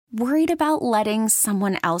Worried about letting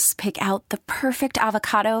someone else pick out the perfect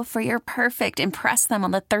avocado for your perfect impress them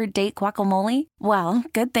on the third date guacamole? Well,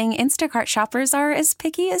 good thing Instacart shoppers are as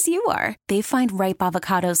picky as you are. They find ripe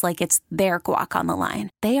avocados like it's their guac on the line.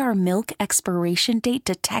 They are milk expiration date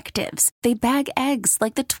detectives. They bag eggs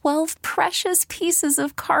like the 12 precious pieces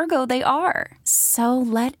of cargo they are. So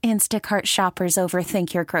let Instacart shoppers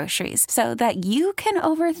overthink your groceries so that you can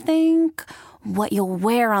overthink what you'll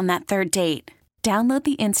wear on that third date. Download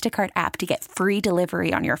the Instacart app to get free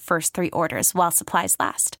delivery on your first 3 orders while supplies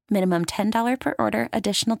last. Minimum $10 per order.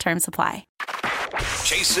 Additional terms apply.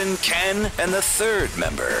 Jason, Ken, and the third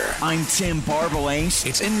member. I'm Tim Barbalace.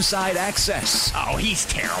 It's Inside Access. Oh, he's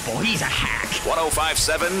terrible. He's a hack.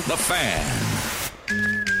 105.7 The Fan.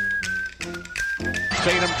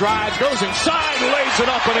 Tatum drives, goes inside, lays it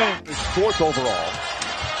up and in. His 4th overall.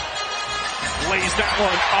 Lays that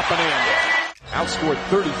one up and in. Outscored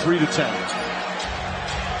 33-10.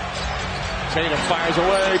 Tatum fires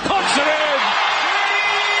away, puts it in!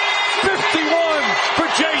 51 for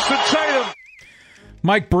Jason Tatum.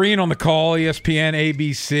 Mike Breen on the call, ESPN,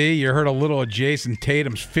 ABC. You heard a little of Jason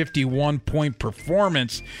Tatum's 51-point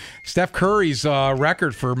performance. Steph Curry's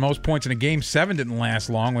record for most points in a Game 7 didn't last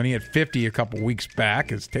long when he had 50 a couple weeks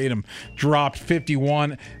back as Tatum dropped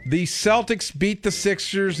 51. The Celtics beat the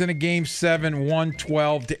Sixers in a Game 7,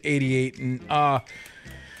 112-88. And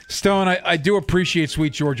Stone, I do appreciate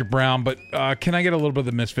Sweet Georgia Brown, but can I get a little bit of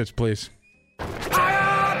the Misfits, please? On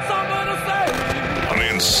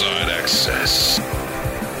Inside Access.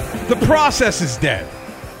 The process is dead.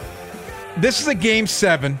 This is a Game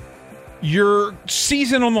 7. Your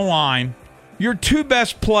season on the line. Your 2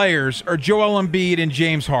 best players are Joel Embiid and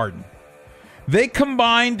James Harden. They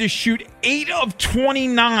combined to shoot 8 of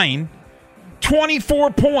 29,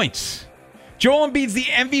 24 points. Joel Embiid's the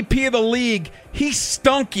MVP of the league. He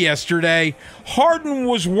stunk yesterday. Harden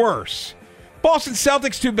was worse. Boston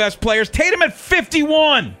Celtics 2 best players. Tatum at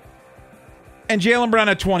 51. And Jaylen Brown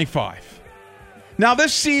at 25. Now,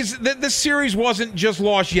 this series wasn't just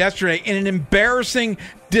lost yesterday in an embarrassing,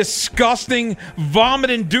 disgusting,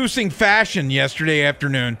 vomit-inducing fashion yesterday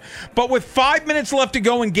afternoon. But with 5 minutes left to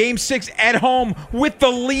go in Game 6 at home with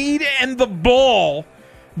the lead and the ball,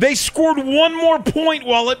 they scored 1 more point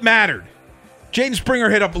while it mattered. Jaden Springer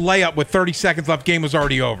hit a layup with 30 seconds left. Game was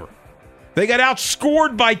already over. They got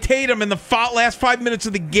outscored by Tatum in the last 5 minutes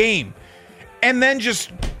of the game. And then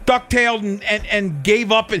just ducktailed and gave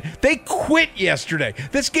up. They quit yesterday.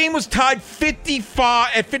 This game was tied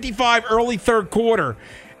 55 early third quarter.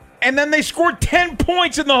 And then they scored 10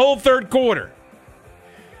 points in the whole third quarter.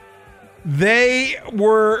 The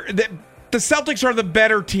Celtics are the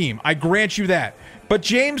better team. I grant you that. But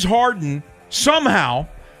James Harden somehow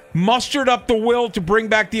mustered up the will to bring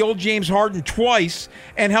back the old James Harden twice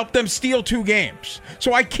and help them steal 2 games.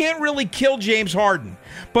 So I can't really kill James Harden.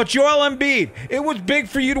 But Joel Embiid, it was big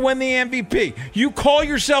for you to win the MVP. You call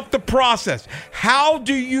yourself the process. How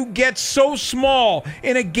do you get so small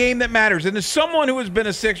in a game that matters? And as someone who has been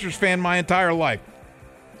a Sixers fan my entire life,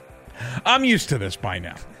 I'm used to this by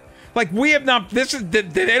now. Like, we have not. They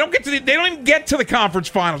don't even get to the conference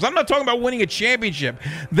finals. I'm not talking about winning a championship.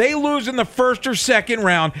 They lose in the first or second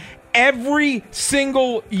round every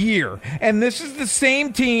single year. And this is the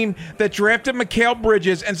same team that drafted Mikal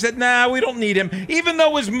Bridges and said, nah, we don't need him, even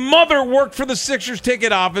though his mother worked for the Sixers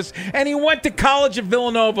ticket office and he went to college at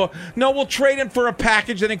Villanova. No, we'll trade him for a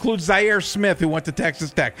package that includes Zaire Smith, who went to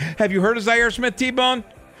Texas Tech. Have you heard of Zaire Smith, T-Bone?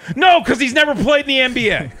 No, because he's never played in the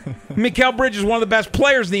NBA. Mikal Bridges, one of the best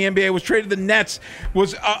players in the NBA, was traded to the Nets,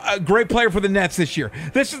 was a great player for the Nets this year.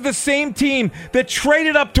 This is the same team that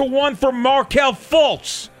traded up to 1 for Markelle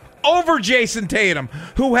Fultz over Jason Tatum,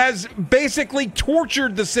 who has basically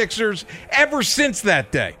tortured the Sixers ever since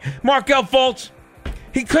that day. Markelle Fultz,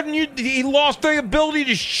 he lost the ability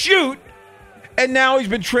to shoot, and now he's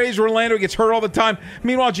been traded to Orlando. He gets hurt all the time.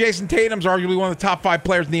 Meanwhile, Jason Tatum's arguably one of the top 5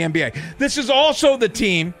 players in the NBA. This is also the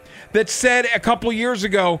team that said a couple years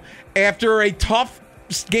ago, after a tough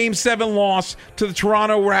Game 7 loss to the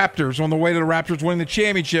Toronto Raptors on the way to the Raptors winning the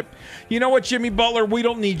championship, you know what, Jimmy Butler, we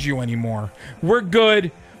don't need you anymore. We're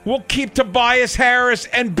good. We'll keep Tobias Harris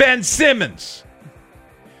and Ben Simmons.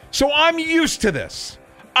 So I'm used to this.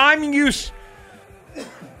 I'm used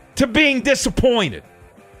to being disappointed.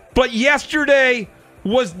 But yesterday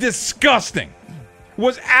was disgusting.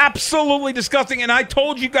 Was absolutely disgusting. And I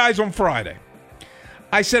told you guys on Friday,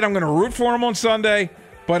 I said I'm going to root for him on Sunday,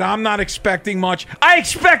 but I'm not expecting much. I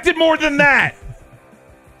expected more than that.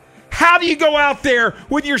 How do you go out there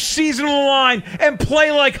with your season on the line and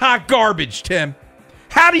play like hot garbage, Tim?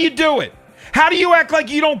 How do you do it? How do you act like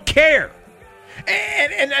you don't care?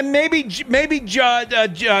 And maybe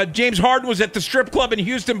James Harden was at the strip club in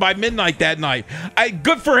Houston by midnight that night.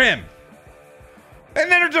 Good for him. And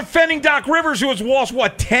then they're defending Doc Rivers, who has lost,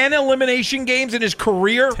 10 elimination games in his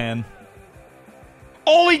career? 10.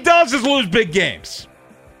 All he does is lose big games.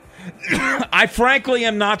 I frankly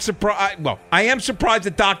am not surprised. Well, I am surprised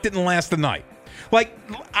that Doc didn't last the night. Like,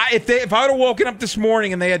 if I would have woken up this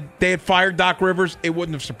morning and they had fired Doc Rivers, it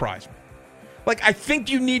wouldn't have surprised me. Like, I think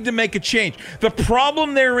you need to make a change. The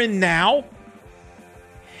problem they're in now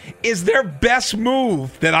is their best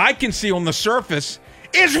move that I can see on the surface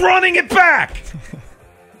is running it back.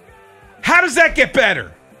 How does that get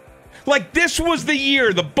better? Like, this was the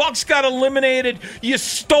year. The Bucks got eliminated. You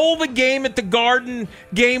stole the game at the Garden,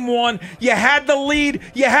 game 1. You had the lead.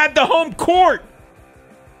 You had the home court.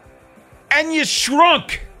 And you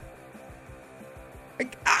shrunk.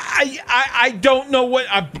 I don't know what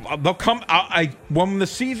they'll come. When the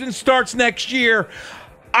season starts next year,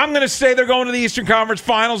 I'm going to say they're going to the Eastern Conference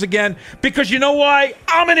Finals again because you know why?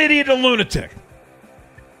 I'm an idiot and lunatic.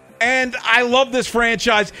 And I love this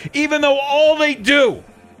franchise, even though all they do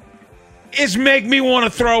is make me want to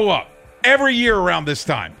throw up every year around this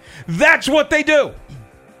time. That's what they do.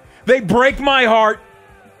 They break my heart.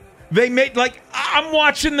 They make, I'm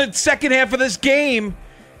watching the second half of this game,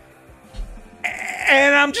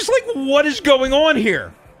 and I'm just like, what is going on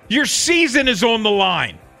here? Your season is on the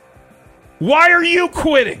line. Why are you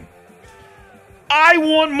quitting? I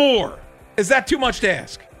want more. Is that too much to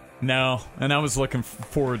ask? No, and I was looking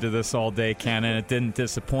forward to this all day, Ken, and it didn't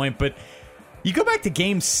disappoint. But you go back to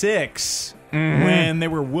Game 6 when they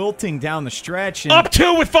were wilting down the stretch. And, up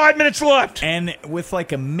 2 with 5 minutes left. And with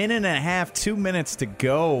like a minute and a half, 2 minutes to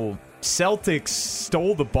go, Celtics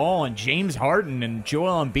stole the ball, and James Harden and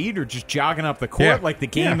Joel Embiid are just jogging up the court like the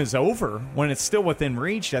game is over when it's still within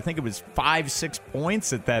reach. I think it was 5-6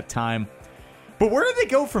 points at that time. But where do they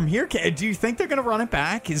go from here? Do you think they're going to run it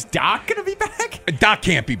back? Is Doc going to be back? Doc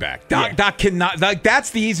can't be back. Doc cannot. That's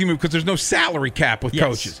the easy move because there's no salary cap with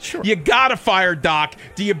coaches. Sure. You got to fire Doc.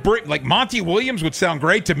 Do you bring Monty Williams would sound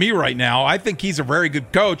great to me right now. I think he's a very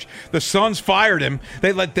good coach. The Suns fired him.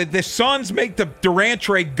 They let the Suns make the Durant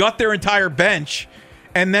trade, gut their entire bench,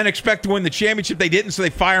 and then expect to win the championship. They didn't, so they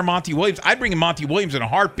fire Monty Williams. I'd bring in Monty Williams in a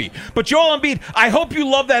heartbeat. But Joel Embiid, I hope you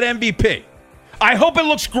love that MVP. I hope it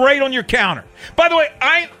looks great on your counter. By the way,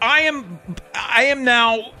 I am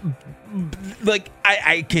now,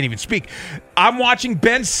 I can't even speak. I'm watching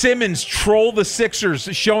Ben Simmons troll the Sixers,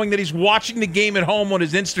 showing that he's watching the game at home on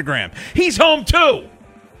his Instagram. He's home too,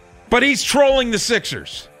 but he's trolling the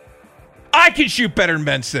Sixers. I can shoot better than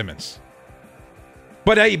Ben Simmons.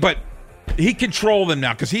 But he can troll them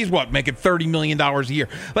now because he's making $30 million a year.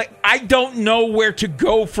 I don't know where to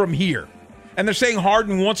go from here. And they're saying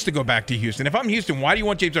Harden wants to go back to Houston. If I'm Houston, why do you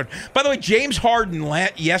want James Harden? By the way, James Harden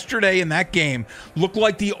yesterday in that game looked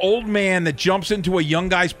like the old man that jumps into a young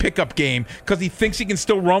guy's pickup game because he thinks he can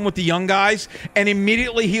still run with the young guys, and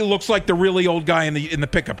immediately he looks like the really old guy in the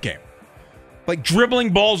pickup game. Like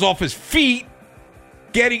dribbling balls off his feet,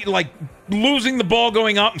 losing the ball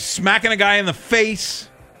going up and smacking a guy in the face.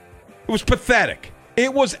 It was pathetic.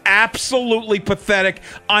 It was absolutely pathetic.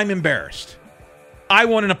 I'm embarrassed. I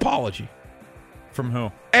want an apology. From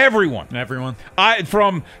who? Everyone.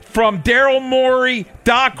 From Daryl Morey,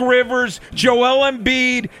 Doc Rivers, Joel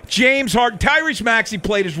Embiid, James Harden. Tyrese Maxey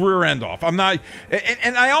played his rear end off. I'm not,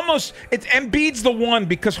 and I almost. Embiid's the one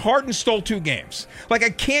because Harden stole 2 games. I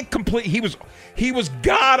can't complete. He was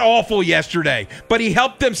god awful yesterday, but he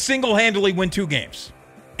helped them single-handedly win 2 games.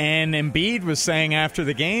 And Embiid was saying after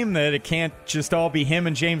the game that it can't just all be him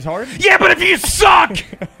and James Harden. Yeah, but if you suck.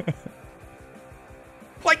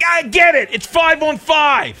 I get it. It's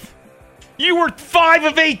 5-on-5. You were 5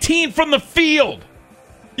 of 18 from the field.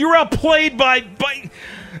 You were outplayed by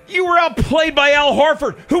Al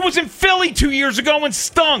Horford, who was in Philly 2 years ago and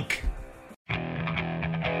stunk.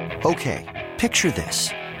 Okay, picture this.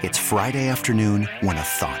 It's Friday afternoon when a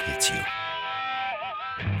thought hits you.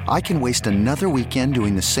 I can waste another weekend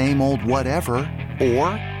doing the same old whatever, or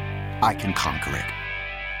I can conquer it.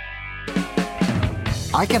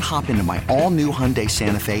 I can hop into my all-new Hyundai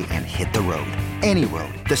Santa Fe and hit the road. Any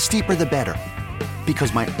road. The steeper, the better.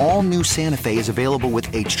 Because my all-new Santa Fe is available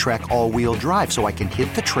with H-Track all-wheel drive, so I can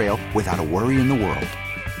hit the trail without a worry in the world.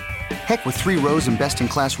 Heck, with 3 rows and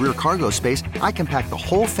best-in-class rear cargo space, I can pack the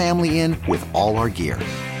whole family in with all our gear.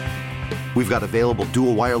 We've got available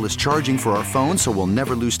dual wireless charging for our phones, so we'll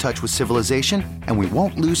never lose touch with civilization, and we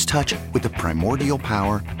won't lose touch with the primordial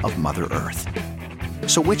power of Mother Earth.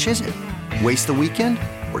 So which is it? Waste the weekend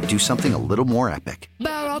or do something a little more epic?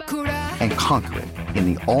 And conquer it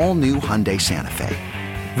in the all-new Hyundai Santa Fe.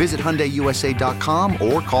 Visit HyundaiUSA.com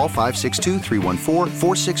or call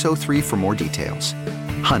 562-314-4603 for more details.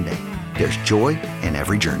 Hyundai, there's joy in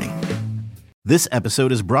every journey. This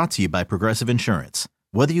episode is brought to you by Progressive Insurance.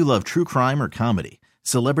 Whether you love true crime or comedy,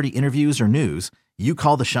 celebrity interviews or news, you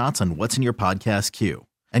call the shots on what's in your podcast queue.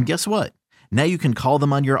 And guess what? Now you can call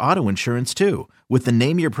them on your auto insurance too with the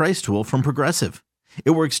Name Your Price tool from Progressive.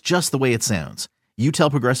 It works just the way it sounds. You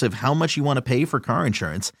tell Progressive how much you want to pay for car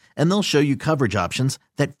insurance, and they'll show you coverage options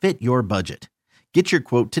that fit your budget. Get your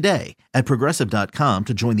quote today at Progressive.com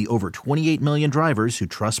to join the over 28 million drivers who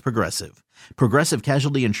trust Progressive. Progressive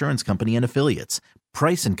Casualty Insurance Company and Affiliates.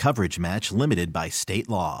 Price and coverage match limited by state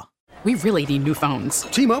law. We really need new phones.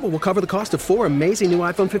 T-Mobile will cover the cost of 4 amazing new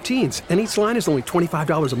iPhone 15s, and each line is only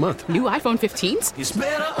 $25 a month. New iPhone 15s? It's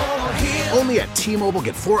better over here. Only at T-Mobile,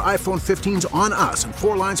 get 4 iPhone 15s on us and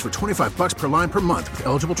 4 lines for $25 per line per month with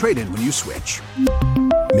eligible trade-in when you switch.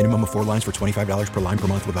 Minimum of 4 lines for $25 per line per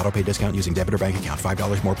month with autopay discount using debit or bank account.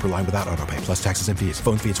 $5 more per line without autopay, plus taxes and fees.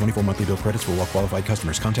 Phone fee at 24 monthly bill credits for well-qualified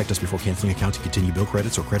customers. Contact us before canceling account to continue bill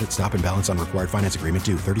credits or credit stop and balance on required finance agreement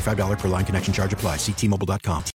due. $35 per line connection charge applies. See T-Mobile.com.